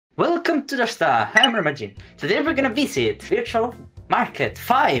Welcome to the star. I'm Imagine. Today we're gonna visit Virtual Market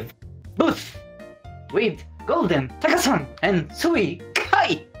 5 booth with Golden, Takasan, and Sui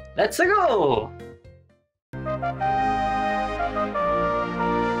Kai. Let's go!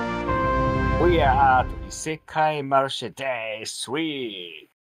 We are at Isekai Marche Day 3.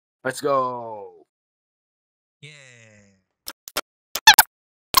 Let's go. Yeah.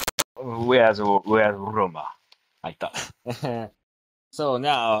 Where's Roma? I thought. So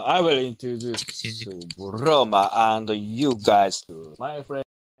now I will introduce Roma and you guys to my friend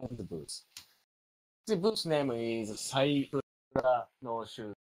booth. The booth name is Saikura no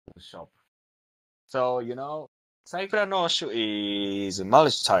Shoe Shop. So Saikura no Shoe is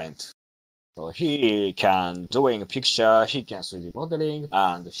multi-talent. So he can drawing a picture, he can 3D modeling,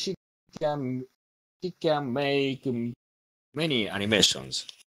 and he can make many animations.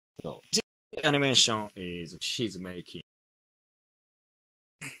 So this animation is she's making.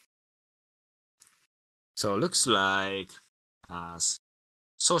 So looks like a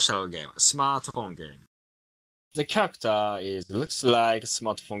social game, smartphone game. The character looks like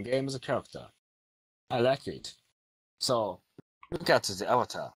smartphone game's character. I like it. So look at the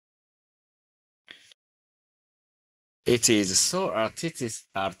avatar. It is so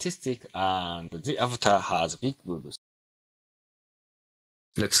artistic and the avatar has big boobs.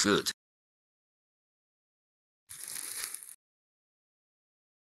 Looks good.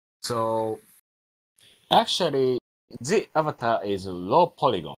 So actually the avatar is low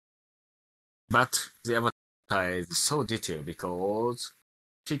polygon. But the avatar is so detailed because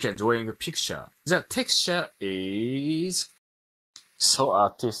she can drawing a picture. The texture is so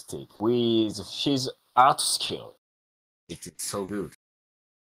artistic with his art skill. It is so good.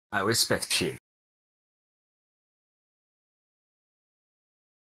 I respect him.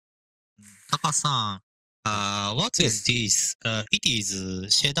 Takasan, what is this? It is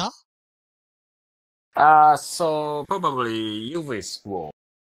shader? So probably UV Swarm.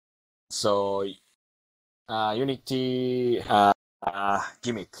 So Unity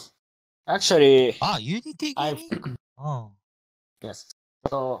gimmick. Actually, Unity I gimmick? Oh. yes.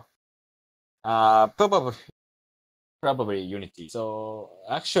 So probably Unity. So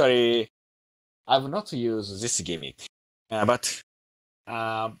actually, I've not used this gimmick, but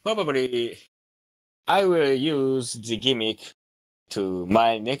probably I will use the gimmick to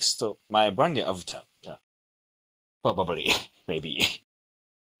my branding avatar. Yeah. Probably, maybe.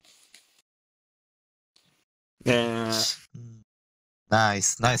 Nice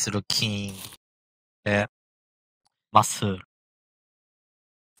looking. Muscle.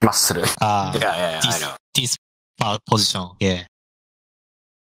 Muscle. Yeah, I this, know. This position, yeah.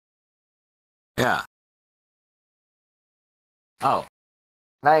 Yeah. Oh.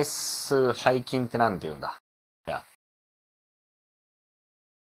 ナイス背筋ってなんて言うんだ。Yeah.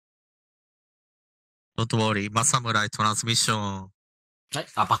 Don't worry, Masamurai transmission. はい。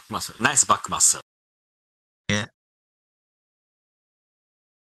バックマッスル。ナイスバックマッスル。Yeah.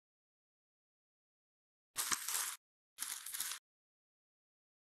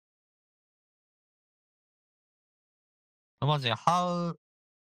 Imagine how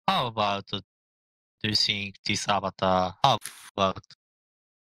about do you think this avatar? How about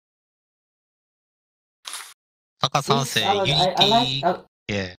Takasan say Unity?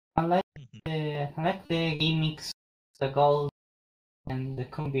 Yeah. I like the gimmicks, the gold, and the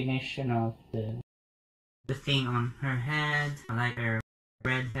combination of the thing on her head. I like her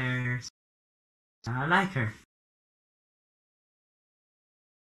red hairs. I like her.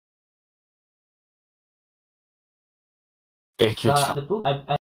 The book,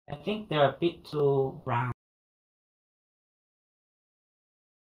 I think they're a bit too brown.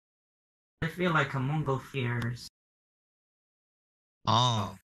 I feel like a Mongol fears.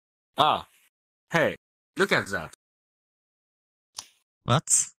 Oh. Hey, look at that.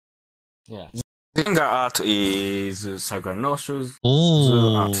 What? Yeah. The finger art is Sakura no Shoes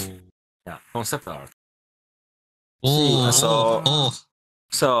Oh. art. Yeah, concept art. Oh. So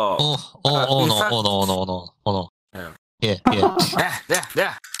Oh. No. Yeah.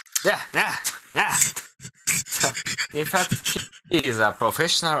 Yeah. In fact, he is a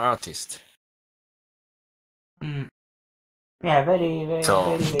professional artist. Yeah, very good.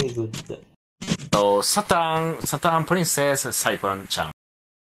 So Saturn Princess Saikuran-chan.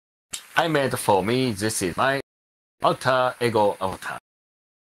 I made for me. This is my alter ego avatar.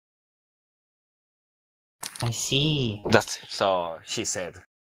 I see. That's so she said.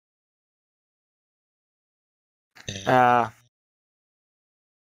 So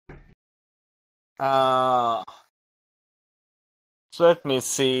let me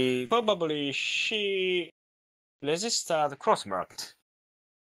see. Probably she registered crossmarked.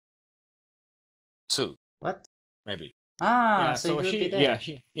 2, What? maybe. Ah, Yeah, so it will be he, there.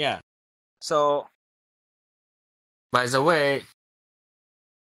 yeah, yeah. So, by the way,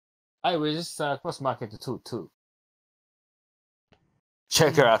 I register Cross Market too.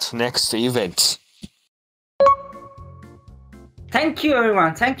 Check out next event. Thank you,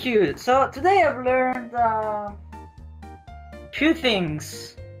 everyone. Thank you. So today I've learned few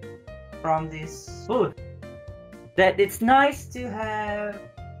things from this booth. That it's nice to have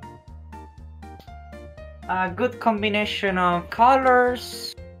a good combination of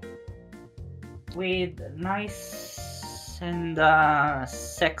colors with nice and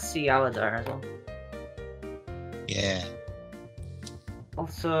sexy avatars. Yeah.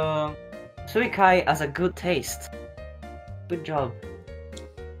 Also, Suikai has a good taste. Good job.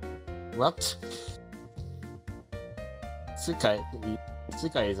 What? Sukai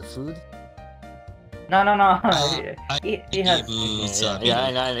is a food? No. I He has. Yeah,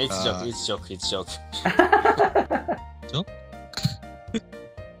 I know, it's joke. Joke?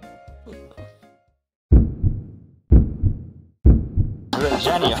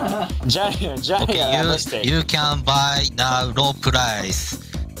 Johnny, You can buy now low price.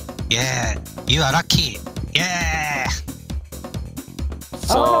 Yeah, you are lucky. Yeah.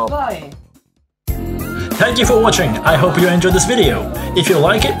 I wanna buy. Thank you for watching. I hope you enjoyed this video. If you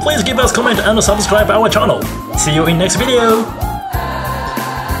like it, please give us a comment and subscribe our channel. See you in next video.